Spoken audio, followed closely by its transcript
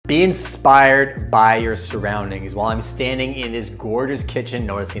Be inspired by your surroundings. While I'm standing in this gorgeous kitchen,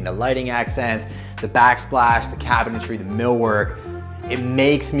 noticing the lighting accents, the backsplash, the cabinetry, the millwork, it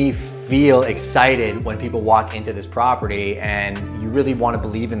makes me feel excited when people walk into this property, and you really want to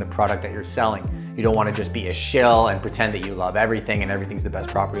believe in the product that you're selling. You don't want to just be a shill and pretend that you love everything and everything's the best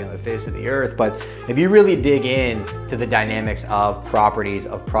property on the face of the earth. But if you really dig in to the dynamics of properties,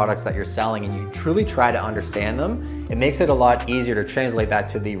 of products that you're selling, and you truly try to understand them, it makes it a lot easier to translate that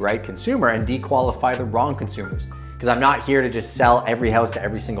to the right consumer and dequalify the wrong consumers. Because I'm not here to just sell every house to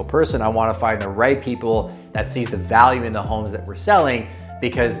every single person. I want to find the right people that sees the value in the homes that we're selling,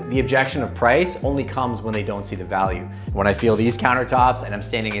 because the objection of price only comes when they don't see the value. When I feel these countertops and I'm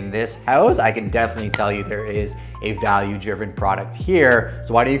standing in this house, I can definitely tell you there is a value-driven product here.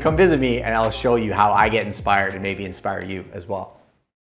 So why don't you come visit me and I'll show you how I get inspired and maybe inspire you as well.